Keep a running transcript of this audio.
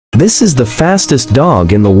This is the fastest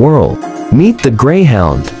dog in the world. Meet the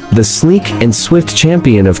Greyhound, the sleek and swift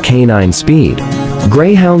champion of canine speed.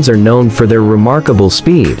 Greyhounds are known for their remarkable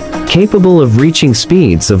speed, capable of reaching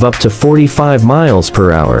speeds of up to 45 miles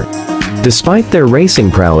per hour. Despite their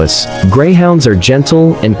racing prowess, Greyhounds are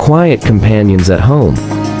gentle and quiet companions at home.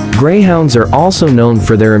 Greyhounds are also known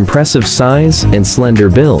for their impressive size and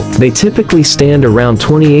slender build. They typically stand around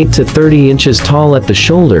 28 to 30 inches tall at the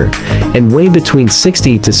shoulder and weigh between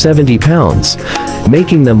 60 to 70 pounds,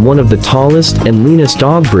 making them one of the tallest and leanest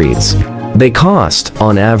dog breeds. They cost,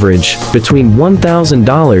 on average, between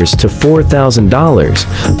 $1,000 to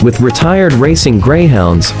 $4,000, with retired racing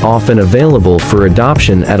Greyhounds often available for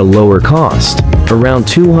adoption at a lower cost, around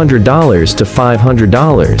 $200 to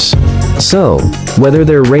 $500. So, whether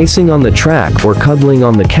they're racing on the track or cuddling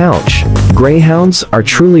on the couch, Greyhounds are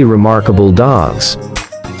truly remarkable dogs.